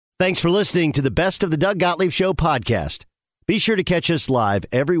Thanks for listening to the Best of the Doug Gottlieb Show podcast. Be sure to catch us live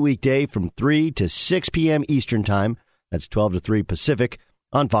every weekday from 3 to 6 p.m. Eastern Time. That's 12 to 3 Pacific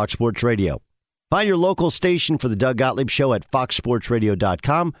on Fox Sports Radio. Find your local station for the Doug Gottlieb Show at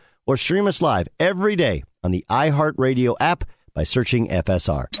foxsportsradio.com or stream us live every day on the iHeartRadio app by searching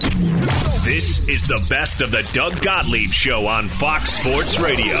FSR. This is the Best of the Doug Gottlieb Show on Fox Sports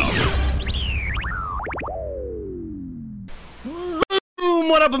Radio.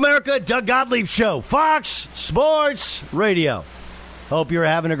 What up, America? Doug Gottlieb Show, Fox Sports Radio. Hope you're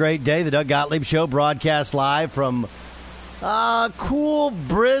having a great day. The Doug Gottlieb Show broadcast live from cool,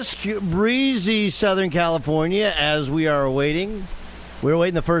 brisk, breezy Southern California as we are awaiting. We're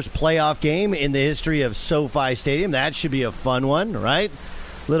awaiting the first playoff game in the history of SoFi Stadium. That should be a fun one, right?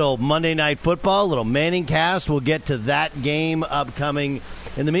 Little Monday Night Football, little Manning cast. We'll get to that game upcoming.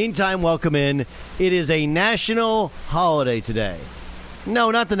 In the meantime, welcome in. It is a national holiday today.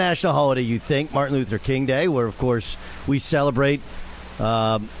 No, not the national holiday you think, Martin Luther King Day, where, of course, we celebrate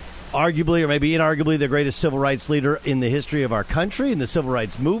arguably or maybe inarguably the greatest civil rights leader in the history of our country, in the civil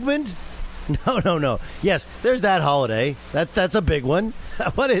rights movement. No. Yes, there's that holiday. That's a big one.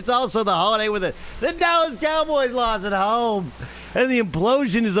 But it's also the holiday with the Dallas Cowboys lost at home. And the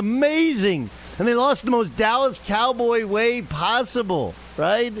implosion is amazing. And they lost the most Dallas Cowboy way possible,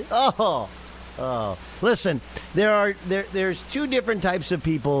 right? Oh. Listen, there's two different types of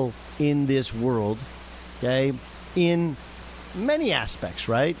people in this world, okay, in many aspects,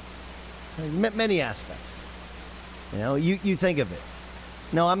 right? Many aspects. You know, you think of it.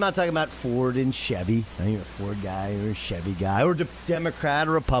 No, I'm not talking about Ford and Chevy. You're a Ford guy or a Chevy guy or Democrat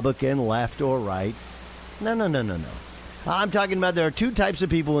or Republican, left or right. No. I'm talking about there are two types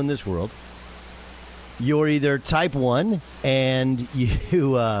of people in this world. You're either type 1 and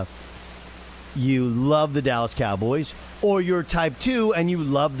you love the Dallas Cowboys, or you're type 2 and you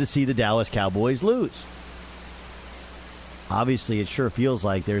love to see the Dallas Cowboys lose. Obviously, it sure feels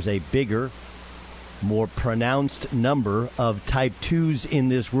like there's a bigger, more pronounced number of type 2s in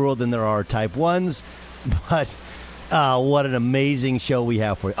this world than there are type 1s. But what an amazing show we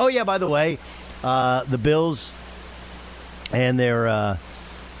have for you. Oh, yeah, by the way, the Bills and their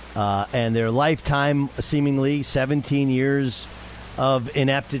lifetime, seemingly 17 years of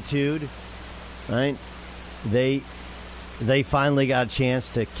ineptitude, right? They finally got a chance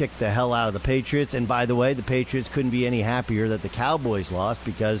to kick the hell out of the Patriots. And by the way, the Patriots couldn't be any happier that the Cowboys lost,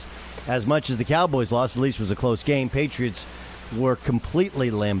 because as much as the Cowboys lost, at least it was a close game. Patriots were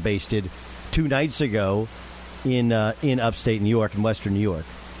completely lambasted 2 nights ago in upstate New York and western New York.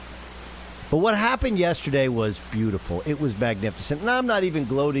 But what happened yesterday was beautiful. It was magnificent. And I'm not even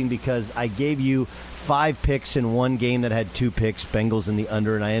gloating because I gave you 5 picks in one game that had 2 picks, Bengals in the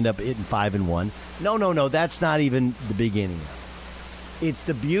under, and I end up hitting 5-1. No. That's not even the beginning. It's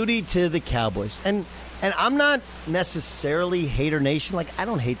the beauty to the Cowboys. And I'm not necessarily Hater Nation. Like, I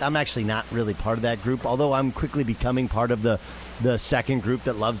don't hate. I'm actually not really part of that group, although I'm quickly becoming part of the second group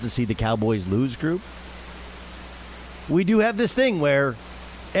that loves to see the Cowboys lose group. We do have this thing where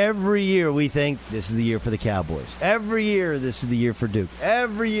every year we think this is the year for the Cowboys. Every year this is the year for Duke.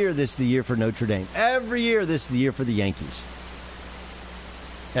 Every year this is the year for Notre Dame. Every year this is the year for the Yankees.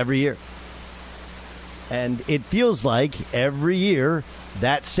 Every year. And it feels like every year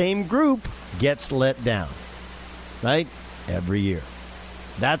that same group gets let down. Right? Every year.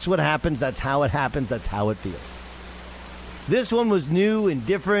 That's what happens. That's how it happens. That's how it feels. This one was new and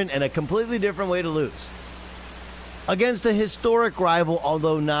different and a completely different way to lose. Against a historic rival,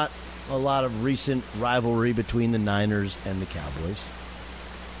 although not a lot of recent rivalry between the Niners and the Cowboys.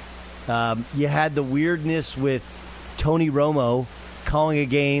 You had the weirdness with Tony Romo calling a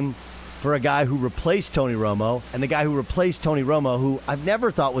game for a guy who replaced Tony Romo, and the guy who replaced Tony Romo, who I've never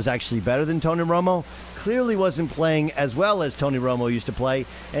thought was actually better than Tony Romo, clearly wasn't playing as well as Tony Romo used to play,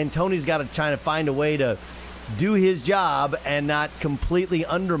 and Tony's got to try to find a way to do his job and not completely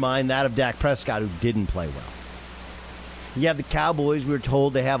undermine that of Dak Prescott, who didn't play well. You have the Cowboys. We were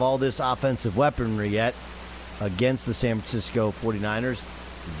told they have all this offensive weaponry yet against the San Francisco 49ers.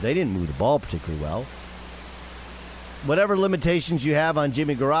 They didn't move the ball particularly well. Whatever limitations you have on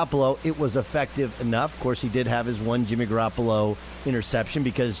Jimmy Garoppolo, it was effective enough. Of course, he did have his one Jimmy Garoppolo interception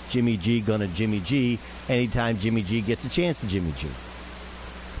because Jimmy G gonna Jimmy G anytime Jimmy G gets a chance to Jimmy G.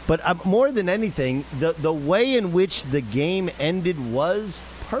 But more than anything, the way in which the game ended was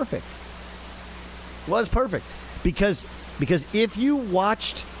perfect. Was perfect. Because if you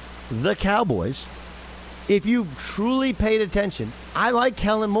watched the Cowboys, if you truly paid attention, I like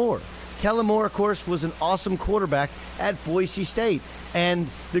Kellen Moore. Kellen Moore, of course, was an awesome quarterback at Boise State. And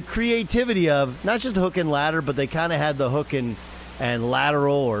the creativity of not just the hook and ladder, but they kind of had the hook and and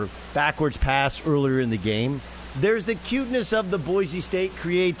lateral or backwards pass earlier in the game. There's the cuteness of the Boise State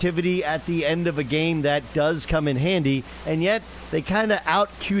creativity at the end of a game that does come in handy, and yet they kind of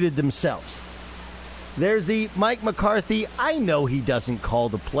out-cuted themselves. There's the Mike McCarthy. I know he doesn't call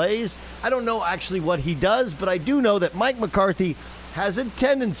the plays. I don't know actually what he does, but I do know that Mike McCarthy has a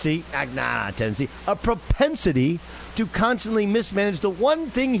propensity to constantly mismanage the one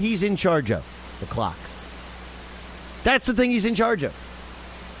thing he's in charge of, the clock. That's the thing he's in charge of.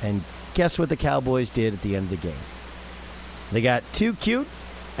 And guess what the Cowboys did at the end of the game? They got too cute,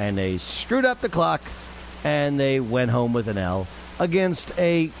 and they screwed up the clock, and they went home with an L against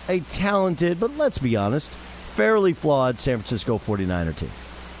a talented, but let's be honest, fairly flawed San Francisco 49er team.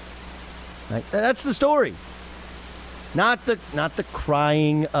 Right? That's the story. Not the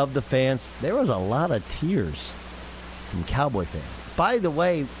crying of the fans. There was a lot of tears from Cowboy fans. By the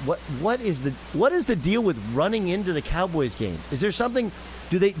way, what is the deal with running into the Cowboys game? Is there something?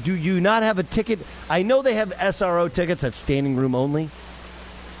 Do you not have a ticket? I know they have SRO tickets, that's standing room only.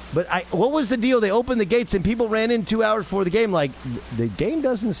 But what was the deal? They opened the gates and people ran in 2 hours before the game. Like, the game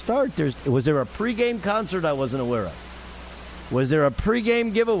doesn't start. Was there a pregame concert I wasn't aware of? Was there a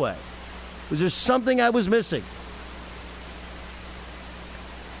pregame giveaway? Was there something I was missing?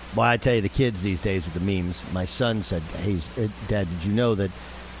 Well, I tell you, the kids these days with the memes. My son said, "Hey, Dad, did you know that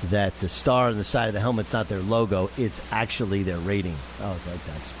the star on the side of the helmet's not their logo? It's actually their rating." Oh,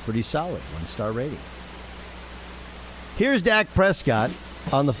 that's pretty solid. 1-star rating. Here's Dak Prescott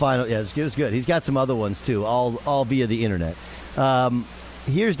on the final. Yeah, it was good. He's got some other ones, too, all via the internet.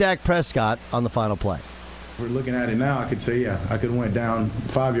 Here's Dak Prescott on the final play. We're looking at it now, I could say, yeah, I could have went down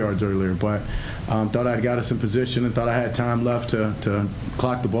 5 yards earlier, but thought I'd got us in position and thought I had time left to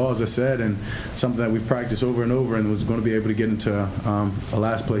clock the ball, as I said, and something that we've practiced over and over and was going to be able to get into a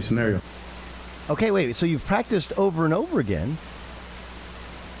last play scenario. Okay, wait, so you've practiced over and over again.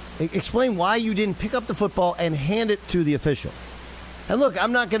 Explain why you didn't pick up the football and hand it to the official. And look,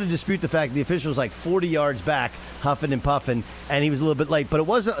 I'm not going to dispute the fact the official was like 40 yards back, huffing and puffing, and he was a little bit late. But it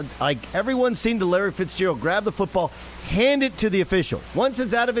wasn't like everyone's seen to Larry Fitzgerald grab the football, hand it to the official. Once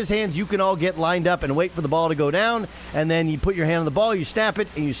it's out of his hands, you can all get lined up and wait for the ball to go down, and then you put your hand on the ball, you snap it,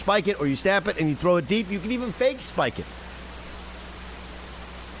 and you spike it, or you snap it, and you throw it deep. You can even fake spike it.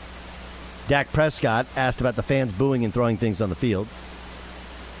 Dak Prescott asked about the fans booing and throwing things on the field.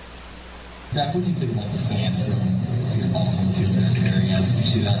 Dak, what do you think about the fans throwing your balls on the field in that area? Did you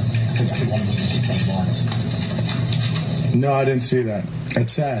see that? I think one of them No, I didn't see that.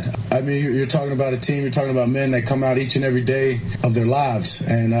 It's sad. I mean, you're talking about a team, you're talking about men that come out each and every day of their lives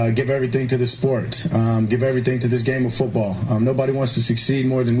and give everything to the sport, give everything to this game of football. Nobody wants to succeed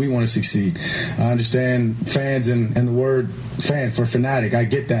more than we want to succeed. I understand fans and the word fan for fanatic. I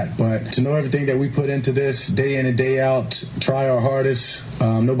get that. But to know everything that we put into this day in and day out, try our hardest,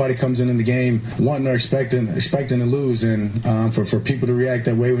 nobody comes in the game wanting or expecting to lose. And for people to react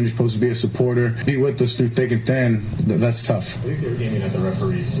that way when you're supposed to be a supporter, be with us through thick and thin, that's tough. I think they were aiming at the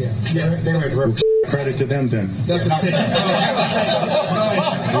referees. Yeah, they were at the referees. Credit to them then. That's what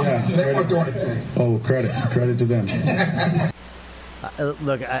Credit to them.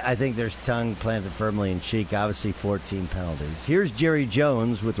 Look, I think there's tongue planted firmly in cheek. Obviously, 14 penalties. Here's Jerry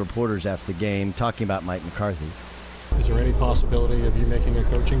Jones with reporters after the game talking about Mike McCarthy. Is there any possibility of you making a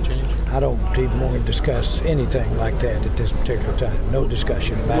coaching change? I don't even want to discuss anything like that at this particular time. No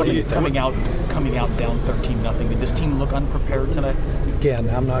discussion about anything. Coming out down 13-0. Did this team look unprepared tonight? Again,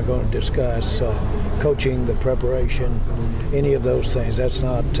 I'm not going to discuss coaching, the preparation, any of those things. That's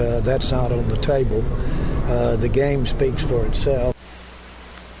not on the table. The game speaks for itself.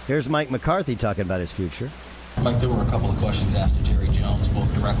 Here's Mike McCarthy talking about his future. Mike, there were a couple of questions asked to Jerry Jones,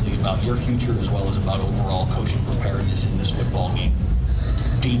 both directly about your future as well as about overall coaching preparedness in this football game.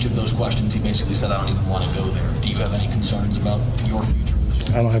 To each of those questions, he basically said, I don't even want to go there. Do you have any concerns about your future with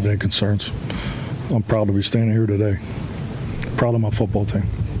this? I don't have any concerns. I'm proud to be standing here today. Proud of my football team.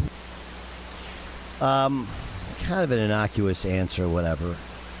 Kind of an innocuous answer, whatever.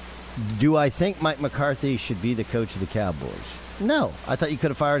 Do I think Mike McCarthy should be the coach of the Cowboys? No. I thought you could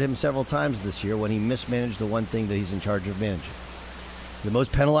have fired him several times this year when he mismanaged the one thing that he's in charge of managing. The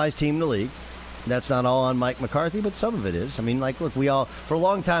most penalized team in the league. That's not all on Mike McCarthy, but some of it is. I mean, like, look, for a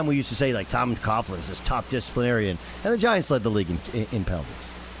long time we used to say, like, Tom Coughlin is this top disciplinarian, and the Giants led the league in penalties.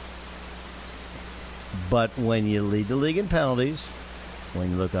 But when you lead the league in penalties, when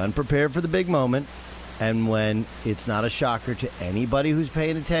you look unprepared for the big moment, and when it's not a shocker to anybody who's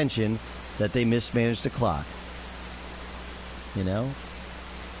paying attention that they mismanaged the clock, you know?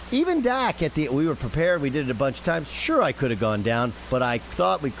 Even Dak, we were prepared, we did it a bunch of times. Sure, I could have gone down, but I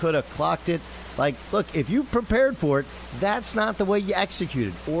thought we could have clocked it Like, look, if you prepared for it, that's not the way you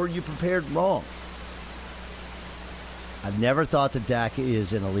executed, or you prepared wrong. I've never thought that Dak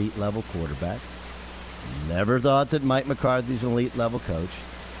is an elite-level quarterback. Never thought that Mike McCarthy's an elite-level coach.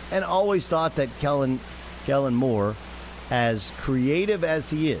 And always thought that Kellen Moore, as creative as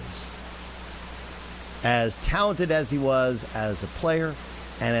he is, as talented as he was as a player,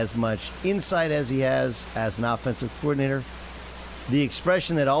 and as much insight as he has as an offensive coordinator, the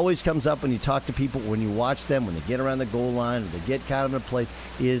expression that always comes up when you talk to people, when you watch them, when they get around the goal line, or they get kind of in a place,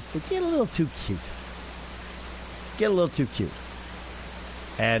 is they get a little too cute. Get a little too cute.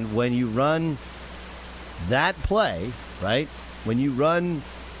 And when you run that play, right, when you run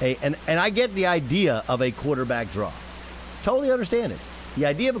and I get the idea of a quarterback draw. Totally understand it. The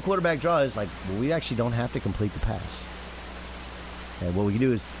idea of a quarterback draw is like, well, we actually don't have to complete the pass. And what we can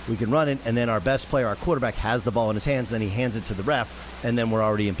do is we can run it, and then our best player, our quarterback, has the ball in his hands, and then he hands it to the ref, and then we're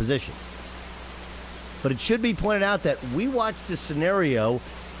already in position. But it should be pointed out that we watched a scenario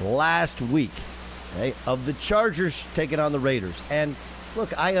last week, okay, of the Chargers taking on the Raiders. And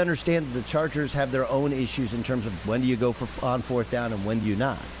look, I understand that the Chargers have their own issues in terms of when do you go on fourth down and when do you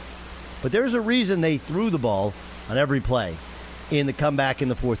not. But there's a reason they threw the ball on every play in the comeback in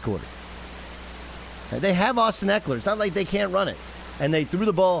the fourth quarter. They have Austin Eckler. It's not like they can't run it. And they threw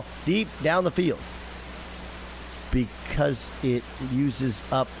the ball deep down the field because it uses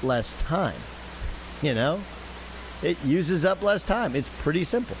up less time. You know? It uses up less time. It's pretty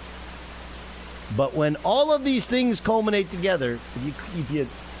simple. But when all of these things culminate together,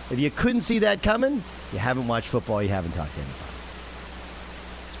 if you couldn't see that coming, you haven't watched football, you haven't talked to anybody.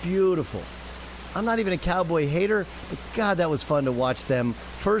 It's beautiful. I'm not even a Cowboy hater, but God, that was fun to watch them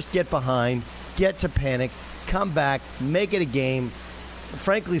first get behind, get to panic, come back, make it a game,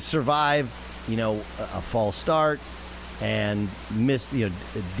 frankly survive, a false start, and miss,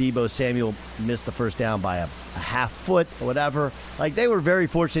 Deebo Samuel missed the first down by a half foot or whatever. Like, they were very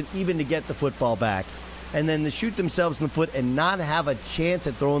fortunate even to get the football back. And then to shoot themselves in the foot and not have a chance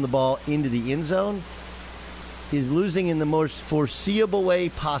at throwing the ball into the end zone is losing in the most foreseeable way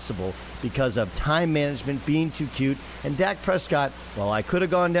possible because of time management, being too cute. And Dak Prescott, well, I could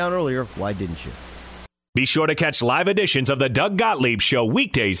have gone down earlier. Why didn't you? Be sure to catch live editions of the Doug Gottlieb Show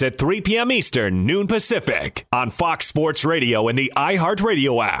weekdays at 3 p.m. Eastern, noon Pacific, on Fox Sports Radio and the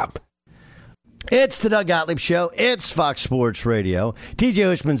iHeartRadio app. It's the Doug Gottlieb Show. It's Fox Sports Radio. TJ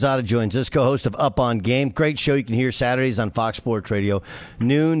Hushmanzada joins us, co-host of Up on Game. Great show you can hear Saturdays on Fox Sports Radio,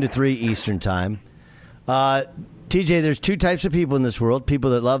 noon to 3 Eastern time. TJ, there's two types of people in this world,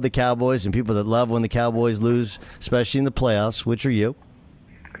 people that love the Cowboys and people that love when the Cowboys lose, especially in the playoffs. Which are you?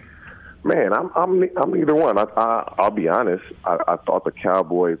 Man, I'm neither one. I'll be honest. I thought the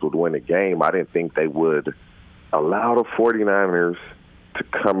Cowboys would win the game. I didn't think they would allow the 49ers to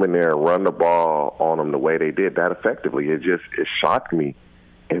come in there and run the ball on them the way they did that effectively. It shocked me.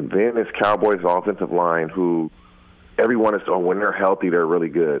 And then this Cowboys offensive line, who everyone is when they're healthy, they're really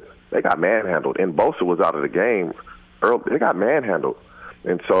good. They got manhandled. And Bosa was out of the game early. They got manhandled.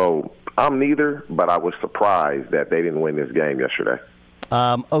 And so I'm neither, but I was surprised that they didn't win this game yesterday.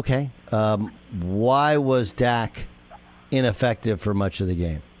 Okay. Why was Dak ineffective for much of the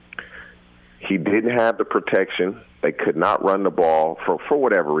game? He didn't have the protection. They could not run the ball for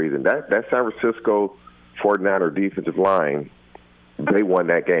whatever reason. That San Francisco 49er defensive line, they won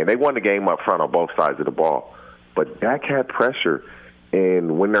that game. They won the game up front on both sides of the ball. But Dak had pressure.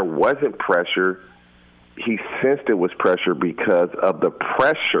 And when there wasn't pressure, he sensed it was pressure because of the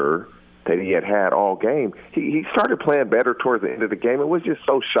pressure that he had all game. He started playing better towards the end of the game. It was just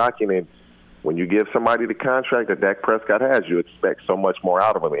so shocking. And when you give somebody the contract that Dak Prescott has, you expect so much more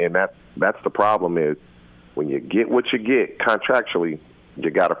out of him. And that's the problem is when you get what you get contractually, you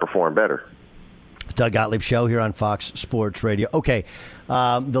got to perform better. Doug Gottlieb Show here on Fox Sports Radio. Okay,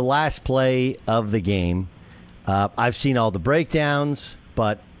 the last play of the game, I've seen all the breakdowns,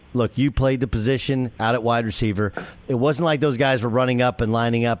 but look, you played the position out at wide receiver. It wasn't like those guys were running up and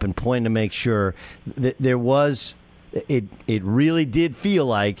lining up and pointing to make sure. That there was, it really did feel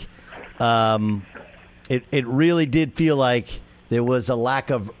like, it really did feel like there was a lack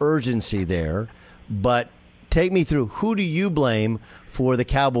of urgency there. But take me through, who do you blame for the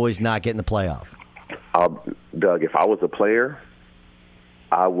Cowboys not getting the playoff? Doug, if I was a player,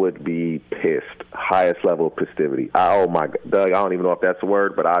 I would be pissed. Highest level of festivity. Oh my God, Doug, I don't even know if that's a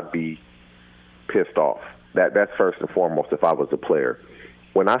word, but I'd be pissed off. That's first and foremost if I was a player.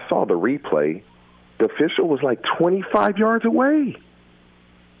 When I saw the replay, the official was like 25 yards away.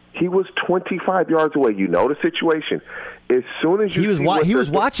 He was 25 yards away. You know the situation. As soon as you he was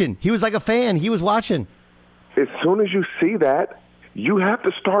watching. He was like a fan. He was watching. As soon as you see that, you have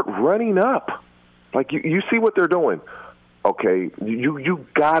to start running up. Like, you see what they're doing. Okay, you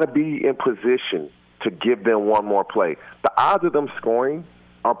got to be in position to give them one more play. The odds of them scoring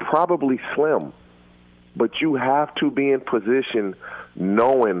are probably slim, but you have to be in position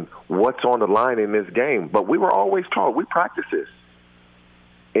knowing what's on the line in this game. But we were always taught, we practice this.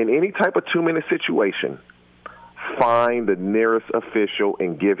 In any type of 2-minute situation, find the nearest official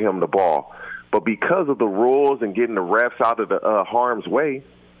and give him the ball. But because of the rules and getting the refs out of the harm's way,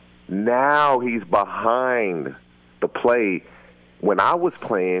 now he's behind the play. When I was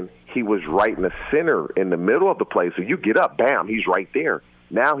playing, he was right in the center, in the middle of the play. So you get up, bam, he's right there.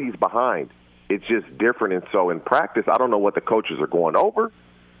 Now he's behind. It's just different. And so in practice, I don't know what the coaches are going over,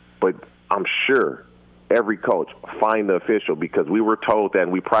 but I'm sure every coach find the official, because we were told that,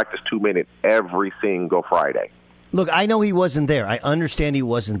 and we practiced 2 minutes every single Friday. Look, I know he wasn't there. I understand he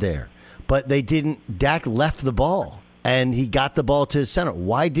wasn't there. But they didn't. Dak left the ball, and he got the ball to his center.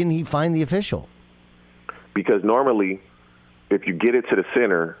 Why didn't he find the official? Because normally, if you get it to the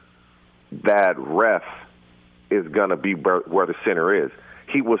center, that ref is going to be where the center is.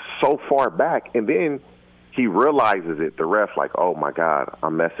 He was so far back, and then he realizes it. The ref, like, oh, my God,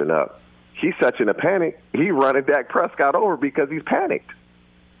 I'm messing up. He's such in a panic, he running Dak Prescott over because he's panicked.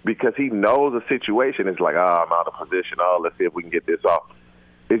 Because he knows the situation. It's like, I'm out of position. Let's see if we can get this off.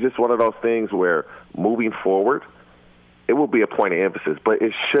 It's just one of those things where moving forward, it will be a point of emphasis, but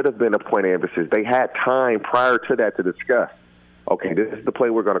it should have been a point of emphasis. They had time prior to that to discuss, okay, this is the play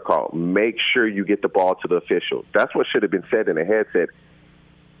we're going to call. Make sure you get the ball to the official. That's what should have been said in the headset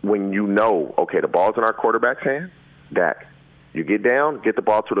when you know, okay, the ball's in our quarterback's hand. Dak, you get down, get the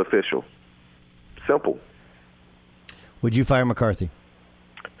ball to the official. Simple. Would you fire McCarthy?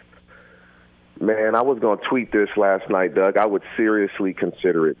 Man, I was going to tweet this last night, Doug. I would seriously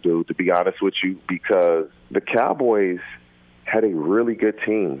consider it, dude, to be honest with you, because the Cowboys had a really good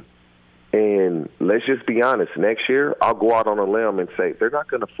team. And let's just be honest, next year I'll go out on a limb and say they're not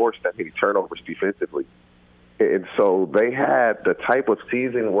going to force that many turnovers defensively. And so they had the type of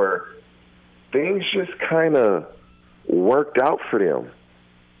season where things just kind of worked out for them.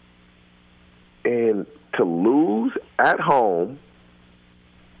 And to lose at home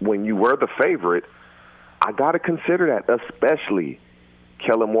when you were the favorite, I got to consider that, especially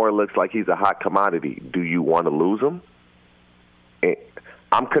Kellen Moore looks like he's a hot commodity. Do you want to lose him? And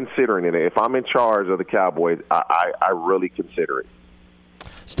I'm considering it. If I'm in charge of the Cowboys, I really consider it.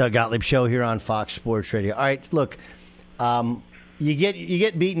 It's Doug Gottlieb Show here on Fox Sports Radio. All right, look, you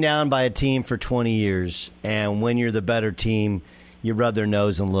get beaten down by a team for 20 years, and when you're the better team, you rub their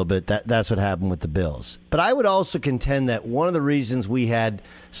nose in a little bit. That's what happened with the Bills. But I would also contend that one of the reasons we had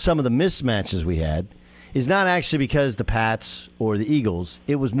some of the mismatches we had is not actually because the Pats or the Eagles.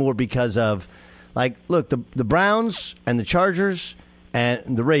 It was more because of, like, look, the Browns and the Chargers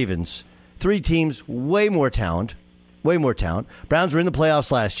and the Ravens, 3 teams, way more talent. Browns were in the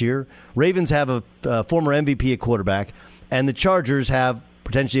playoffs last year. Ravens have a former MVP at quarterback, and the Chargers have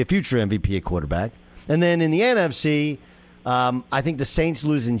potentially a future MVP at quarterback. And then in the NFC, I think the Saints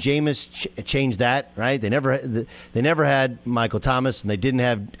losing Jameis changed that, right? They never had Michael Thomas, and they didn't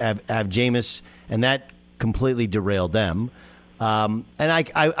have Jameis, and that completely derailed them. And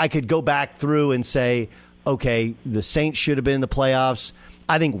I could go back through and say, okay, the Saints should have been in the playoffs.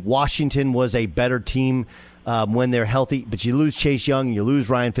 I think Washington was a better team when they're healthy, but you lose Chase Young, you lose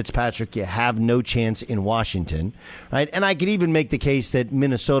Ryan Fitzpatrick, you have no chance in Washington, right? And I could even make the case that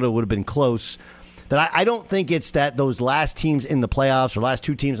Minnesota would have been close. That I don't think it's that those last teams in the playoffs or last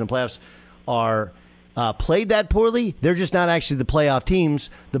 2 teams in the playoffs are played that poorly. They're just not actually the playoff teams.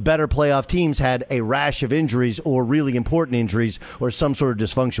 The better playoff teams had a rash of injuries or really important injuries or some sort of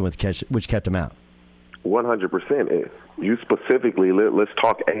dysfunction which kept them out. 100%. You specifically, let's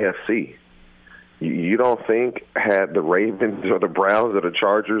talk AFC. You don't think had the Ravens or the Browns or the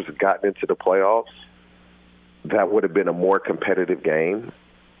Chargers gotten into the playoffs, that would have been a more competitive game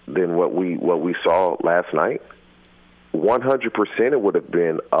than what we saw last night? 100%, it would have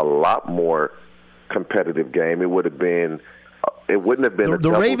been a lot more competitive game. It wouldn't have been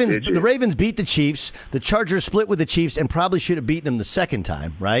the Ravens. The Ravens beat the Chiefs. The Chargers split with the Chiefs and probably should have beaten them the second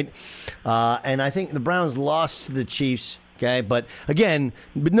time, right? And I think the Browns lost to the Chiefs. Okay, but again,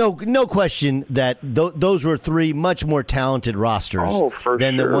 no question that those were 3 much more talented rosters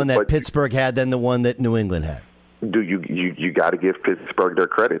than the one that Pittsburgh had, than the one that New England had. You got to give Pittsburgh their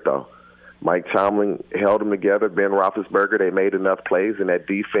credit, though. Mike Tomlin held them together. Ben Roethlisberger, they made enough plays, and that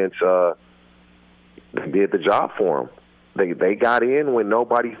defense did the job for them. They got in when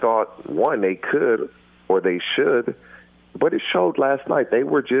nobody thought, one, they could or they should, but it showed last night. They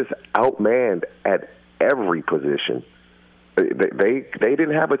were just outmanned at every position. They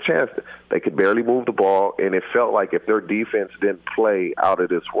didn't have a chance. They could barely move the ball, and it felt like if their defense didn't play out of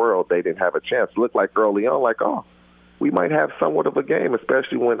this world, they didn't have a chance. It looked like early on, like, oh, we might have somewhat of a game,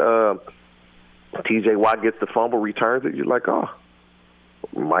 especially when T.J. Watt gets the fumble, returns it. You're like, oh,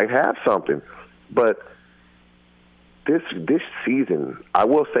 might have something. But this season, I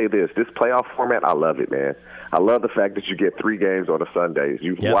will say this playoff format, I love it, man. I love the fact that you get 3 games on a Sundays.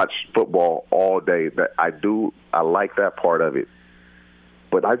 You watch football all day. I like that part of it.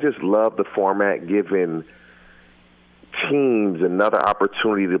 But I just love the format giving teams another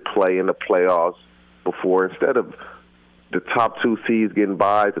opportunity to play in the playoffs before, instead of the top 2 seeds getting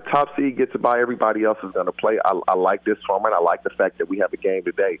by, the top seed gets by, everybody else is going to play. I like this format. I like the fact that we have a game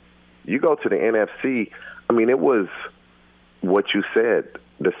today. You go to the NFC, I mean, it was what you said.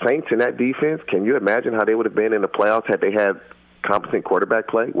 The Saints in that defense, can you imagine how they would have been in the playoffs had they had competent quarterback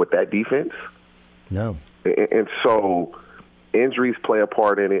play with that defense? No. And so injuries play a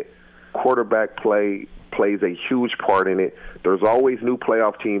part in it. Quarterback play plays a huge part in it. There's always new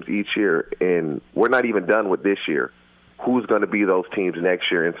playoff teams each year, and we're not even done with this year. Who's going to be those teams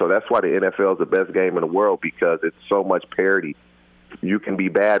next year? And so that's why the NFL is the best game in the world, because it's so much parity. You can be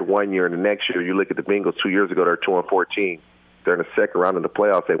bad one year, and the next year you look at the Bengals 2 years ago, they're 2-14. They're in the second round of the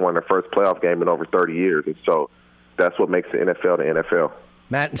playoffs. They won their first playoff game in over 30 years. And so that's what makes the NFL the NFL.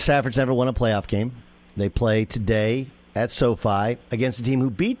 Matt and Stafford's never won a playoff game. They play today at SoFi against a team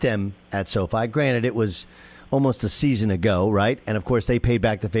who beat them at SoFi. Granted, it was almost a season ago, right? And, of course, they paid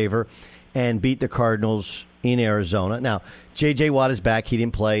back the favor and beat the Cardinals in Arizona. Now, J.J. Watt is back. He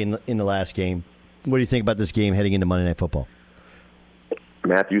didn't play in the last game. What do you think about this game heading into Monday Night Football?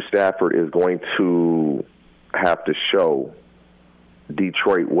 Matthew Stafford is going to have to show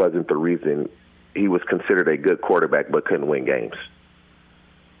Detroit wasn't the reason he was considered a good quarterback but couldn't win games.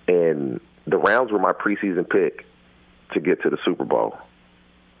 And the Rams were my preseason pick to get to the Super Bowl.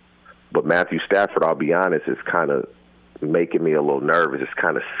 But Matthew Stafford, I'll be honest, is kind of making me a little nervous. It's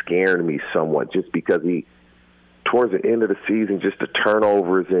kind of scaring me somewhat, just because he, towards the end of the season, just the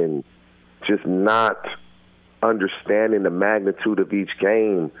turnovers and just not understanding the magnitude of each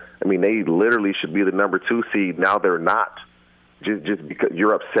game. I mean, they literally should be the number 2 seed. Now they're not. Just because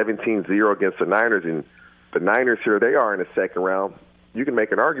you're up 17-0 against the Niners, and the Niners, here they are in the second round. You can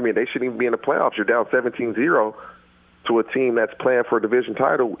make an argument they shouldn't even be in the playoffs. You're down 17-0 to a team that's playing for a division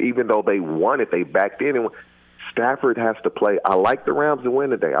title, even though they won it. They backed in. And Stafford has to play. I like the Rams to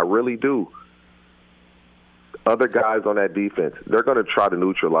win today. I really do. Other guys on that defense, they're going to try to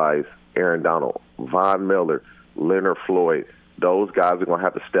neutralize Aaron Donald, Von Miller, Leonard Floyd. Those guys are going to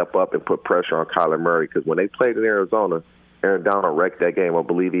have to step up and put pressure on Kyler Murray, because when they played in Arizona, Aaron Donald wrecked that game. I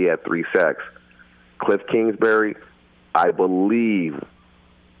believe he had 3 sacks. Cliff Kingsbury, I believe,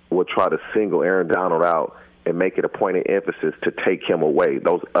 will try to single Aaron Donald out and make it a point of emphasis to take him away.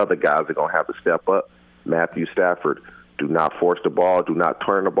 Those other guys are going to have to step up. Matthew Stafford, do not force the ball. Do not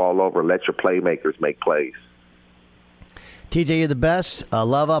turn the ball over. Let your playmakers make plays. TJ, you're the best.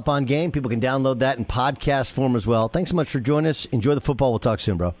 Love Up on Game. People can download that in podcast form as well. Thanks so much for joining us. Enjoy the football. We'll talk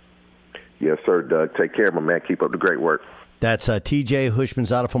soon, bro. Yes, sir, Doug. Take care, my man. Keep up the great work. That's TJ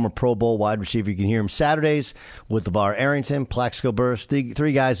Hushmanzada, former Pro Bowl wide receiver. You can hear him Saturdays with LeVar Arrington, Plaxico Burress,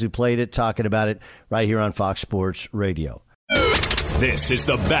 three guys who played it, talking about it right here on Fox Sports Radio. This is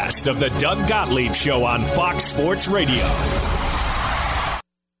the best of the Doug Gottlieb Show on Fox Sports Radio.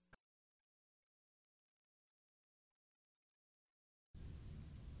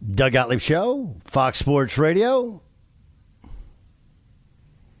 Doug Gottlieb Show, Fox Sports Radio.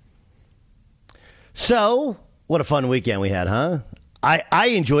 So, what a fun weekend we had, huh? I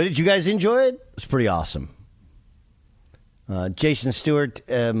enjoyed it. Did you guys enjoy it? It was pretty awesome. Jason Stewart,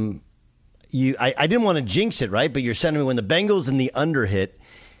 I didn't want to jinx it, right? But you're sending me when the Bengals and the under hit,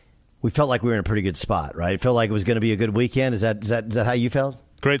 we felt like we were in a pretty good spot, right? It felt like it was going to be a good weekend. Is that how you felt?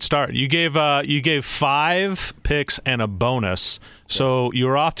 Great start. You gave 5 picks and a bonus, so you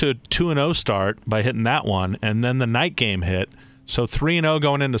were off to a 2-0 start by hitting that one, and then the night game hit. So 3-0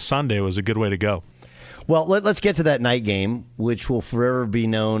 going into Sunday was a good way to go. Well, let's get to that night game, which will forever be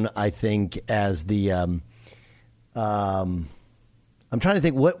known, I think, as the. I'm trying to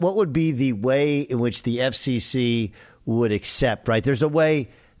think what would be the way in which the FCC would accept. Right, there's a way.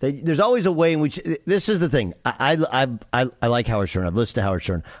 There's always a way in which this is the thing. I like Howard Stern. I've listened to Howard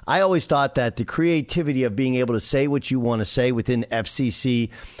Stern. I always thought that the creativity of being able to say what you want to say within FCC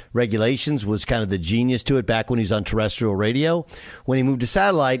regulations was kind of the genius to it back when he was on terrestrial radio. When he moved to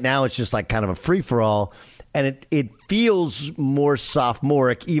satellite, now it's just like kind of a free-for-all. And it feels more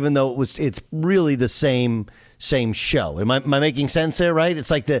sophomoric, even though it's really the same show. Am I making sense there, right?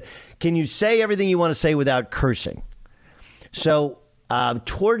 It's like can you say everything you want to say without cursing? So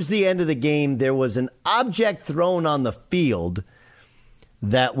towards the end of the game, there was an object thrown on the field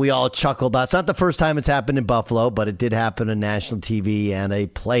that we all chuckled about. It's not the first time it's happened in Buffalo, but it did happen on national TV and a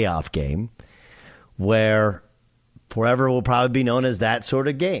playoff game where forever will probably be known as that sort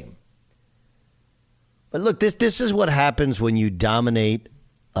of game. But look, this is what happens when you dominate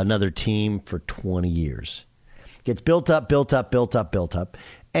another team for 20 years. It gets built up.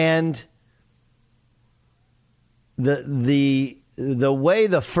 And the way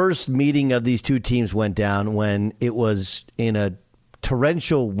the first meeting of these two teams went down, when it was in a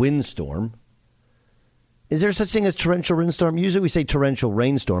torrential windstorm. Is there such thing as torrential windstorm? Usually we say torrential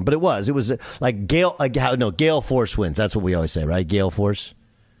rainstorm, but it was like gale force winds. That's what we always say, right? Gale force.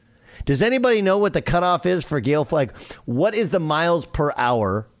 Does anybody know what the cutoff is for gale? Like, what is the miles per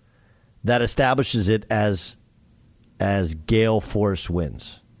hour that establishes it as gale force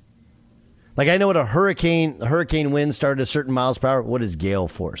winds? Like, I know what a hurricane wind started at certain miles per hour. What is gale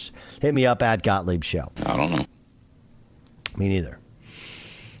force? Hit me up at Gottlieb Show. I don't know. Me neither.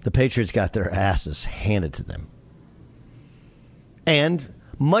 The Patriots got their asses handed to them. And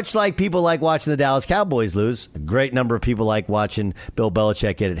much like people like watching the Dallas Cowboys lose, a great number of people like watching Bill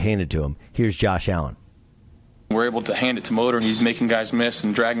Belichick get it handed to him. Here's Josh Allen. We're able to hand it to Motor, and he's making guys miss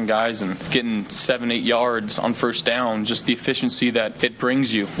and dragging guys and getting 7-8 yards on first down. Just the efficiency that it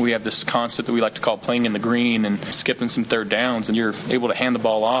brings you. We have this concept that we like to call playing in the green and skipping some third downs, and you're able to hand the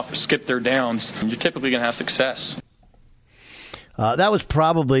ball off, skip third downs, and you're typically going to have success. That was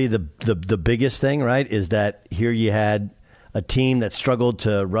probably the biggest thing, right? Is that here you had a team that struggled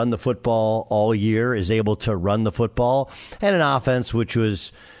to run the football all year is able to run the football, and an offense which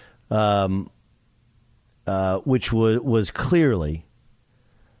was clearly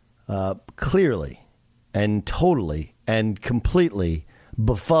and totally and completely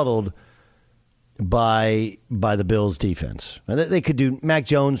befuddled by the Bills' defense. They could do. Mac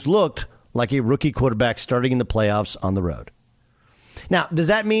Jones looked like a rookie quarterback starting in the playoffs on the road. Now, does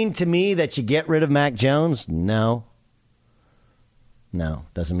that mean to me that you get rid of Mac Jones? No. No,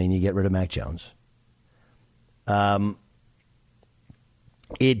 doesn't mean you get rid of Mac Jones.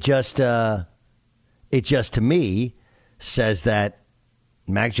 It just to me says that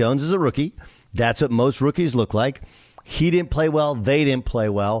Mac Jones is a rookie. That's what most rookies look like. He didn't play well. They didn't play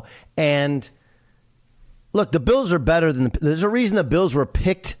well. And look, the Bills are better than there's a reason the Bills were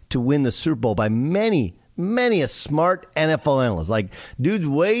picked to win the Super Bowl by many a smart NFL analyst. Like, dudes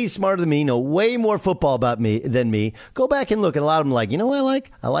way smarter than me, know way more football than me. Go back and look, and a lot of them are like, you know what I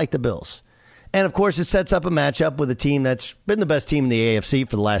like? I like the Bills. And, of course, it sets up a matchup with a team that's been the best team in the AFC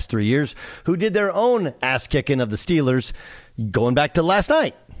for the last 3 years, who did their own ass-kicking of the Steelers going back to last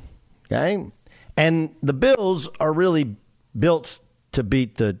night. Okay? And the Bills are really built to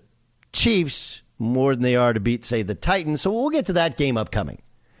beat the Chiefs more than they are to beat, say, the Titans. So we'll get to that game upcoming.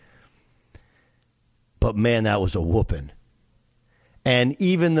 But, man, that was a whooping. And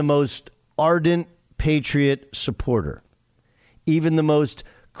even the most ardent Patriot supporter, even the most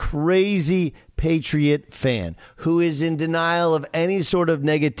crazy Patriot fan who is in denial of any sort of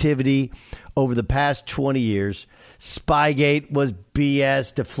negativity over the past 20 years, Spygate was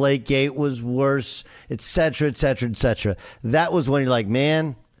BS, Deflategate was worse, etc., etc., etc. That was when you're like,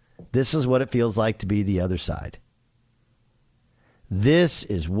 man, this is what it feels like to be the other side. This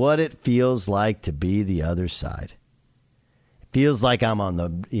is what it feels like to be the other side. It feels like I'm on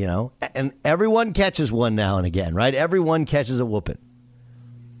the, and everyone catches one now and again, right? Everyone catches a whooping.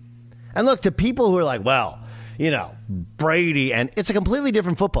 And look, to people who are like, well, Brady, and it's a completely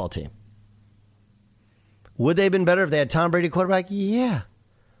different football team. Would they have been better if they had Tom Brady quarterback? Yeah.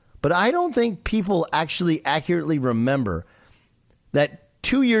 But I don't think people actually accurately remember that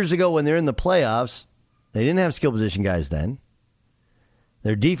 2 years ago when they're in the playoffs, they didn't have skill position guys then.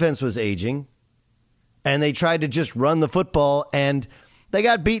 Their defense was aging, and they tried to just run the football, and they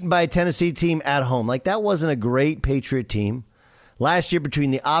got beaten by a Tennessee team at home. Like, that wasn't a great Patriot team. Last year, between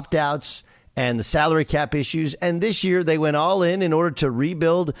the opt-outs and the salary cap issues, and this year they went all in order to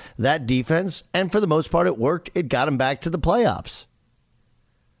rebuild that defense, and for the most part it worked. It got them back to the playoffs.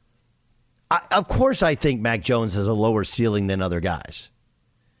 Of course I think Mac Jones has a lower ceiling than other guys.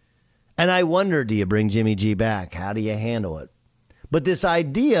 And I wonder, do you bring Jimmy G back? How do you handle it? But this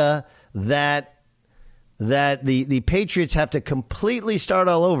idea that the Patriots have to completely start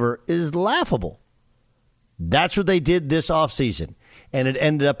all over is laughable. That's what they did this offseason, and it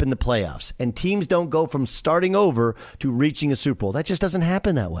ended up in the playoffs. And teams don't go from starting over to reaching a Super Bowl. That just doesn't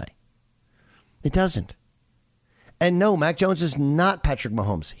happen that way. It doesn't. And no, Mac Jones is not Patrick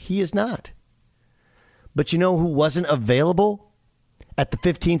Mahomes. He is not. But you know who wasn't available at the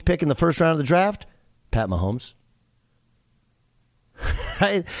 15th pick in the first round of the draft? Pat Mahomes.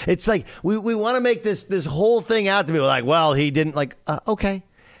 Right? It's like we want to make this whole thing out to be like, well, he didn't okay.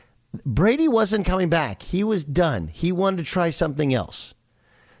 Brady wasn't coming back. He was done. He wanted to try something else.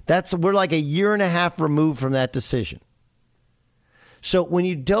 We're like a year and a half removed from that decision. So when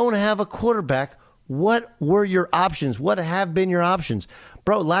you don't have a quarterback, what were your options? What have been your options?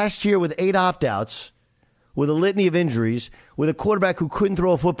 Bro, last year with 8 opt-outs, with a litany of injuries, with a quarterback who couldn't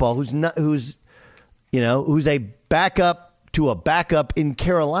throw a football, who's a backup to a backup in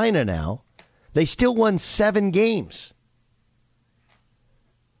Carolina now, they still won 7 games.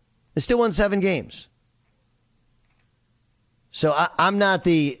 So I'm not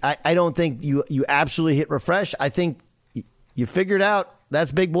I don't think you absolutely hit refresh. I think you figured out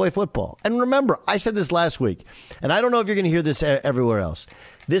that's big boy football. And remember, I said this last week, and I don't know if you're going to hear this everywhere else.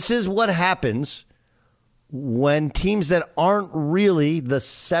 This is what happens when teams that aren't really the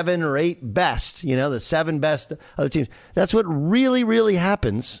 7 or 8 best, the 7 best of the teams. That's what really, really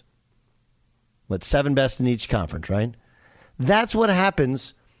happens. 7 best in each conference, right? That's what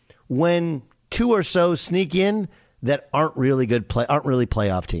happens when 2 or so sneak in that aren't really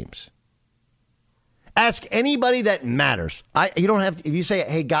playoff teams. Ask anybody that matters. You don't have. If you say,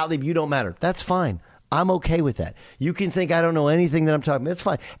 "Hey, Gottlieb, you don't matter," that's fine. I'm okay with that. You can think I don't know anything that I'm talking about. It's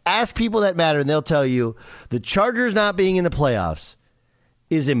fine. Ask people that matter, and they'll tell you the Chargers not being in the playoffs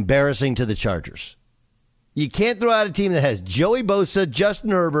is embarrassing to the Chargers. You can't throw out a team that has Joey Bosa,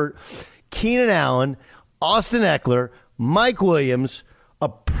 Justin Herbert, Keenan Allen, Austin Eckler, Mike Williams, a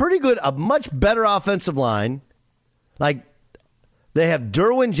much better offensive line. Like, they have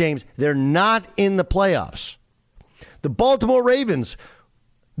Derwin James. They're not in the playoffs. The Baltimore Ravens,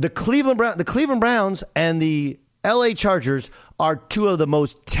 the Cleveland Browns, and the LA Chargers are 2 of the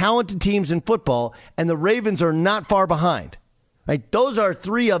most talented teams in football, and the Ravens are not far behind. Right? Those are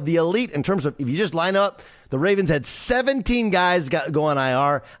 3 of the elite in terms of, if you just line up, the Ravens had 17 guys go on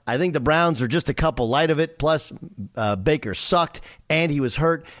IR. I think the Browns are just a couple light of it. Plus, Baker sucked, and he was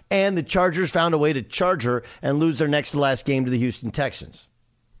hurt. And the Chargers found a way to charge her and lose their next to last game to the Houston Texans.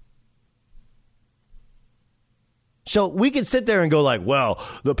 So we can sit there and go like, well,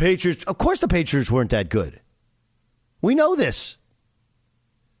 the Patriots, of course the Patriots weren't that good. We know this.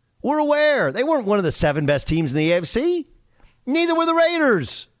 We're aware. They weren't one of the 7 best teams in the AFC. Neither were the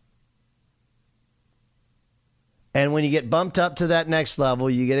Raiders. And when you get bumped up to that next level,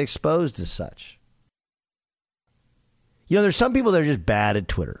 you get exposed as such. There's some people that are just bad at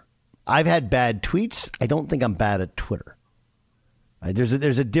Twitter. I've had bad tweets. I don't think I'm bad at Twitter. Right?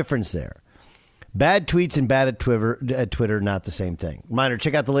 There's a difference there. Bad tweets and bad at Twitter, not the same thing. Reminder,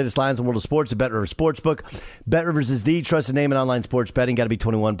 check out the latest lines in the world of sports at BetRivers Sportsbook. BetRivers is the trusted name in online sports betting. Got to be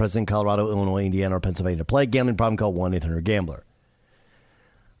 21, present in Colorado, Illinois, Indiana, or Pennsylvania to play. Gambling problem, call 1-800-GAMBLER.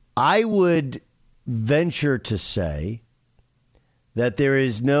 I would venture to say that there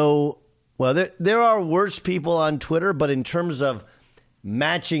is there are worse people on Twitter, but in terms of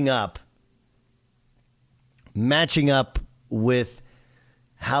matching up with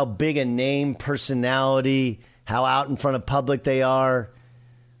how big a name, personality, how out in front of public they are,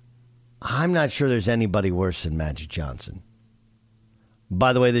 I'm not sure there's anybody worse than Magic Johnson.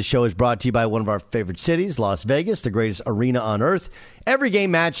 By the way, this show is brought to you by one of our favorite cities, Las Vegas, the greatest arena on earth. Every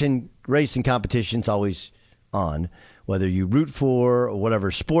game, match, and race and competition is always on. Whether you root for or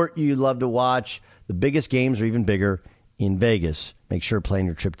whatever sport you love to watch, the biggest games are even bigger in Vegas. Make sure to plan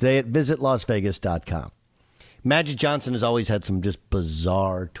your trip today at visitlasvegas.com. Magic Johnson has always had some just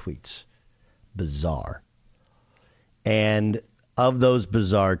bizarre tweets. Bizarre. And of those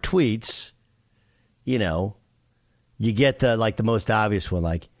bizarre tweets, you get the most obvious one,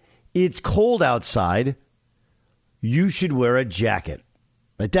 like, it's cold outside, you should wear a jacket.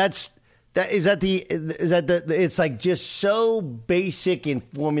 Like it's like just so basic in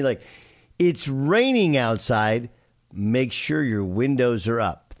formula. Like, it's raining outside, make sure your windows are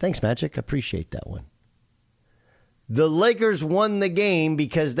up. Thanks, Magic. Appreciate that one. The Lakers won the game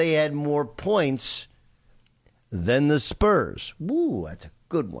because they had more points than the Spurs. Woo, that's a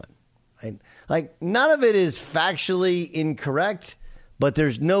good one. Right? Like, none of it is factually incorrect, but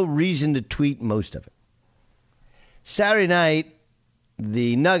there's no reason to tweet most of it. Saturday night,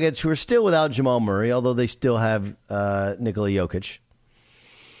 the Nuggets, who are still without Jamal Murray, although they still have Nikola Jokic,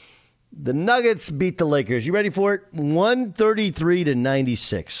 the Nuggets beat the Lakers. You ready for it?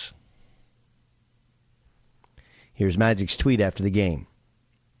 133-96. Here's Magic's tweet after the game.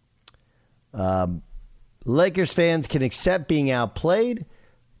 Lakers fans can accept being outplayed,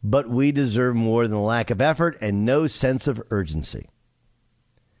 but we deserve more than a lack of effort and no sense of urgency.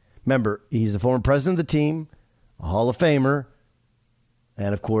 Remember, he's the former president of the team, a Hall of Famer,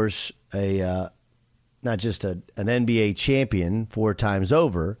 and, of course, a not just an NBA champion 4 times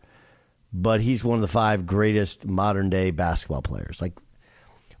over, but he's one of the 5 greatest modern-day basketball players. Like,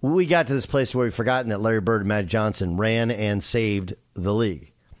 we got to this place where we've forgotten that Larry Bird and Magic Johnson ran and saved the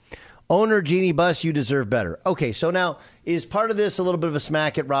league. Owner Jeannie Buss, you deserve better. Okay, so now, is part of this a little bit of a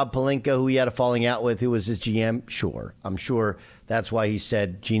smack at Rob Pelinka, who he had a falling out with, who was his GM? Sure. I'm sure that's why he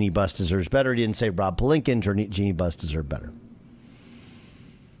said Jeannie Buss deserves better. He didn't say Rob Pelinka and Jeannie Buss deserve better.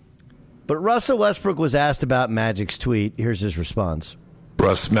 But Russell Westbrook was asked about Magic's tweet. Here's his response.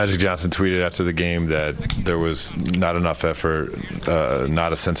 Magic Johnson tweeted after the game that there was not enough effort,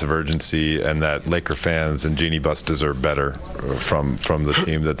 not a sense of urgency, and that Laker fans and Jeannie Buss deserve better from the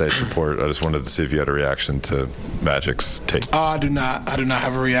team that they support. I just wanted to see if you had a reaction to Magic's take. I do not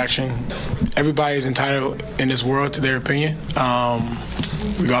have a reaction. Everybody is entitled in this world to their opinion,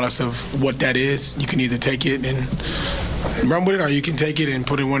 regardless of what that is. You can either take it and run with it, or you can take it and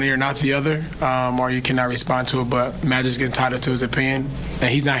put it in one ear, not the other, or you cannot respond to it. But Magic's entitled to his opinion, and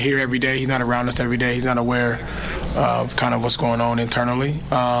he's not here every day. He's not around us every day. He's not aware of kind of what's going on internally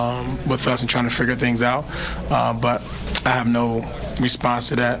with us and trying to figure things out. But I have no response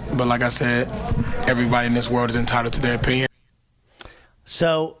to that. But like I said, everybody in this world is entitled to their opinion.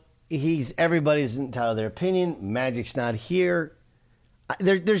 So everybody's entitled to their opinion. Magic's not here.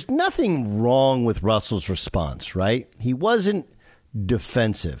 There's nothing wrong with Russell's response, right? He wasn't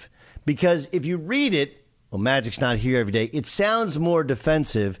defensive. Because if you read it, well, Magic's not here every day, it sounds more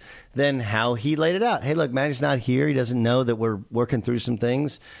defensive than how he laid it out. Hey, look, Magic's not here. He doesn't know that we're working through some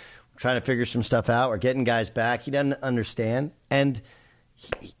things. We're trying to figure some stuff out. We're getting guys back. He doesn't understand. And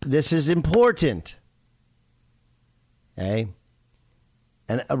this is important. Okay?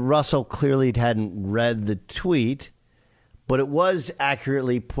 And Russell clearly hadn't read the tweet, but it was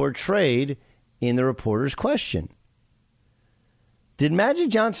accurately portrayed in the reporter's question. Did Magic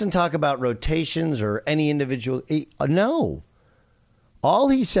Johnson talk about rotations or any individual? No. All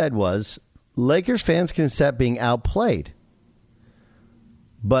he said was, Lakers fans can accept being outplayed,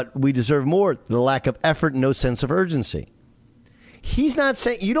 but we deserve more. The lack of effort and no sense of urgency. He's not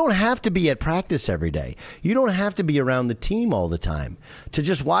saying you don't have to be at practice every day. You don't have to be around the team all the time to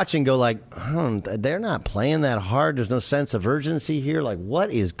just watch and go like, they're not playing that hard. There's no sense of urgency here. Like,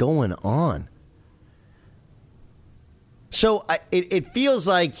 what is going on? So it feels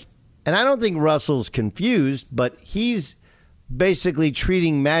like, and I don't think Russell's confused, but he's basically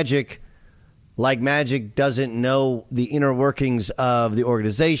treating Magic like Magic doesn't know the inner workings of the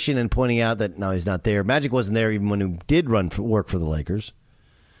organization and pointing out that, no, he's not there. Magic wasn't there even when he did work for the Lakers.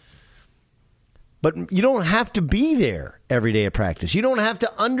 But you don't have to be there every day at practice. You don't have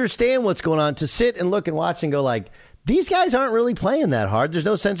to understand what's going on to sit and look and watch and go like, these guys aren't really playing that hard. There's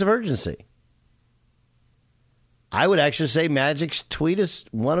no sense of urgency. I would actually say Magic's tweet is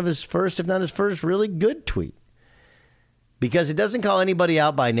one of his first, if not his first, really good tweet. Because it doesn't call anybody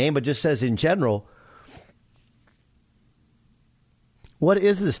out by name, but just says in general, what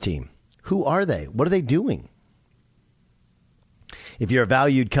is this team? Who are they? What are they doing? If you're a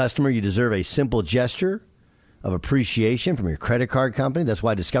valued customer, you deserve a simple gesture of appreciation from your credit card company. That's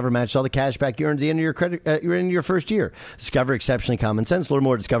why Discover matches all the cash back you earned at the end of your your first year. Discover, exceptionally common sense. Learn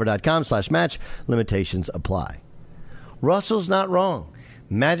more at discover.com/match. Limitations apply. Russell's not wrong.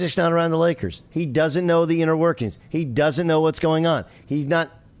 Magic's not around the Lakers. He doesn't know the inner workings. He doesn't know what's going on. He's not.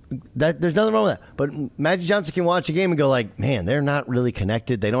 There's nothing wrong with that. But Magic Johnson can watch a game and go like, man, they're not really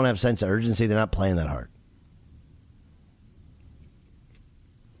connected. They don't have a sense of urgency. They're not playing that hard.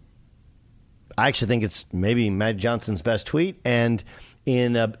 I actually think it's maybe Magic Johnson's best tweet, and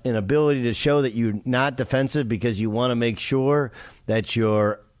in an ability to show that you're not defensive because you want to make sure that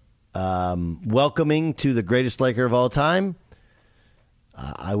you're welcoming to the greatest Laker of all time.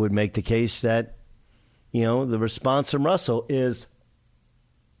 I would make the case that, the response from Russell is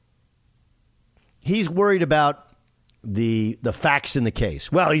he's worried about the facts in the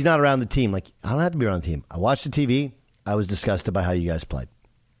case. Well, he's not around the team. Like, I don't have to be around the team. I watched the TV. I was disgusted by how you guys played.